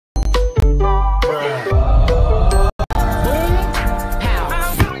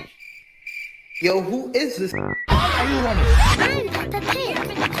Yo, who is this?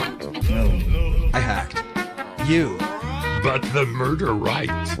 I hacked. You. But the murder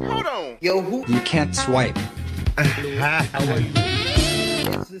rights. Hold on. Yo, who? You can't swipe.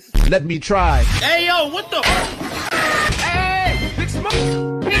 Let me try. Hey, yo, what the? Hey, big smoke.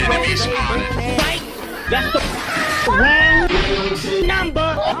 Enemy spotted. Right. That's the wrong number.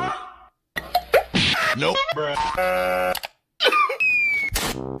 Nope.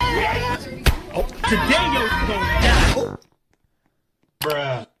 Oh, today you're gonna die.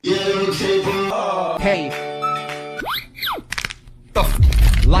 Bruh. Hey.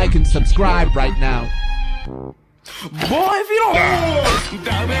 Like and subscribe right now. Boy, if you don't.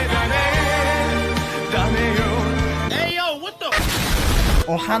 Hey, yo, what the?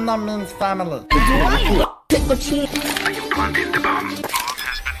 Ohana means family. Planted the bomb. Bomb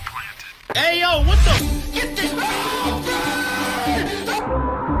has been planted. Hey, yo, what the? Get this.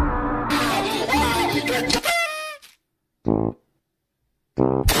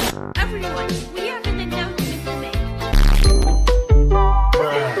 Everyone, we have an announcement to make.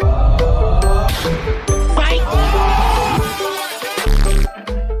 Fight!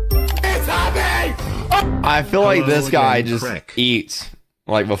 I feel like this guy just eats,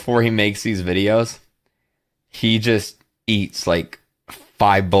 like before he makes these videos, he just eats like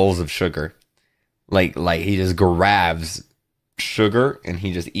 5 bowls of sugar. Like he just grabs sugar and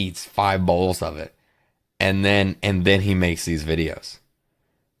he just eats 5 bowls of it. And then he makes these videos.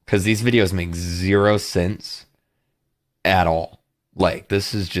 Because these videos make 0 sense at all. Like,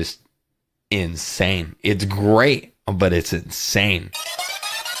 this is just insane. It's great, but it's insane.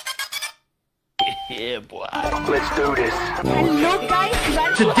 Yeah, boy. Let's do this. Hello, guys.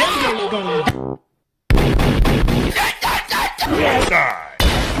 Today you're gonna die.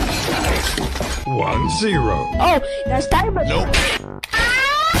 1-0. Oh, that's time. Nope.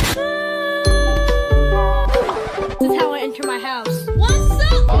 This is how I enter my house. What's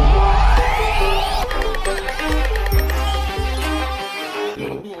up?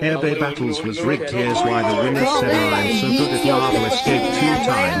 Airbay Battles was rigged. Here's why the winner said I'm so good at lava escape 2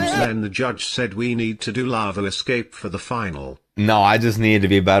 times. Then the judge said we need to do lava escape for the final. No, I just needed to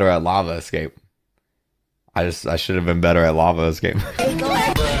be better at lava escape. I should have been better at lava escape.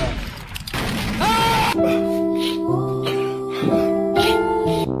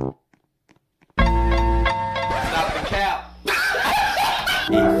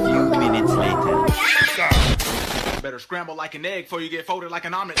 Better scramble like an egg before you get folded like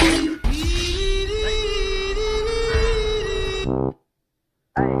an omelet.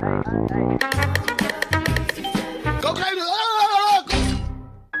 Go crazy!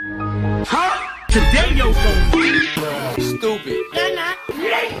 Huh? Today you're gonna be Stupid. You're not.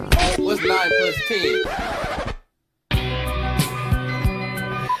 What's 9 plus 10?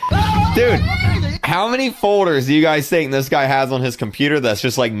 Dude, how many folders do you guys think this guy has on his computer that's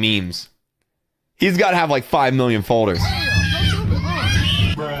just like memes? He's got to have like 5 million folders.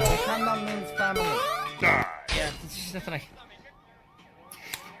 Ohana means family. Yeah, that's what I.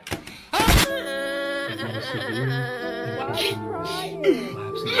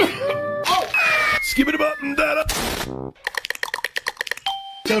 Skip it button, data.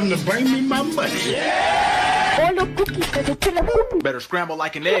 Tell them to bring me my money. All the cookies for the killer cookie. Better scramble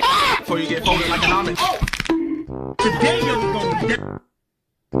like an egg before you get folded like an omelet. Today you're gonna die.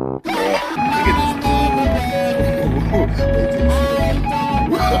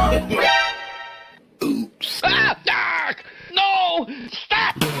 Oops. Ah! No!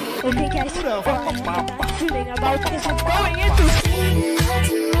 Stop! Okay, guys. Feeling about this is going into.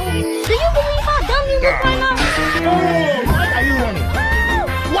 Do you believe how dumb you look right now? What are you running?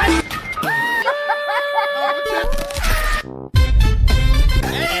 What?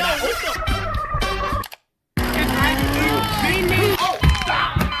 Hey, what the?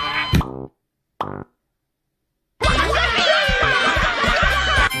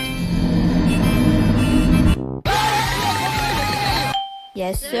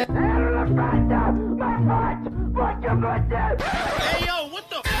 Yes, sir. Hey, yo, what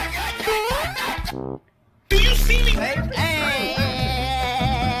the? Do you see me?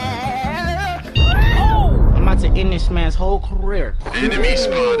 I'm about to end this man's whole career. Enemy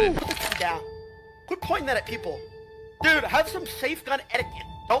spotted. Down. Quit pointing that at people. Dude, have some safe gun etiquette.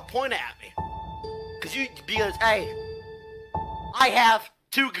 Don't point it at me. Because, hey, I have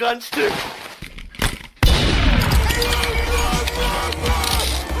 2 guns too.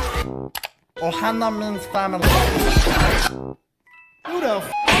 Ohana means family. Who the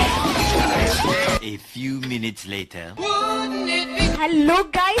f? A few minutes later. Hello,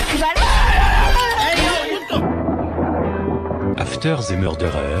 guys. gangsters et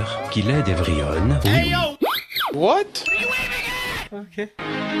murdereurs, qui l'aident et vrionnent. Oui, oui. What? Okay.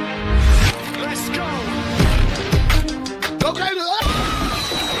 Let's go. Okay.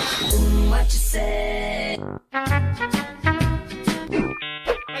 What you say?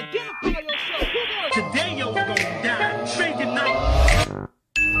 Today you're gonna die. Drinking night.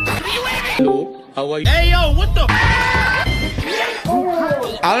 Hello, how are you? Hey yo, what the?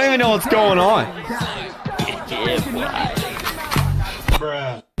 I don't even know what's going on.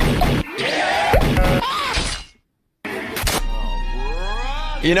 Bruh.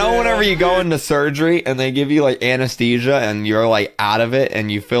 You know, whenever you go into surgery and they give you like anesthesia and you're like out of it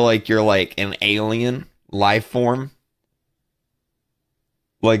and you feel like you're like an alien life form?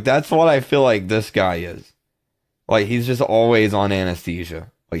 Like, that's what I feel like this guy is. Like, he's just always on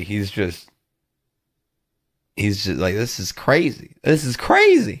anesthesia. Like, he's just like, this is crazy. This is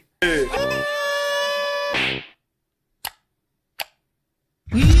crazy.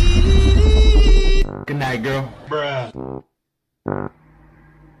 Good night, girl. Bruh.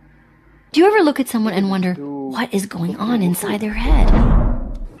 Do you ever look at someone and wonder what is going on inside their head?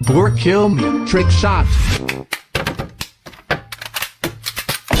 Buur, kill me. Trick shot.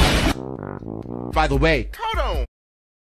 By the way, Hold on.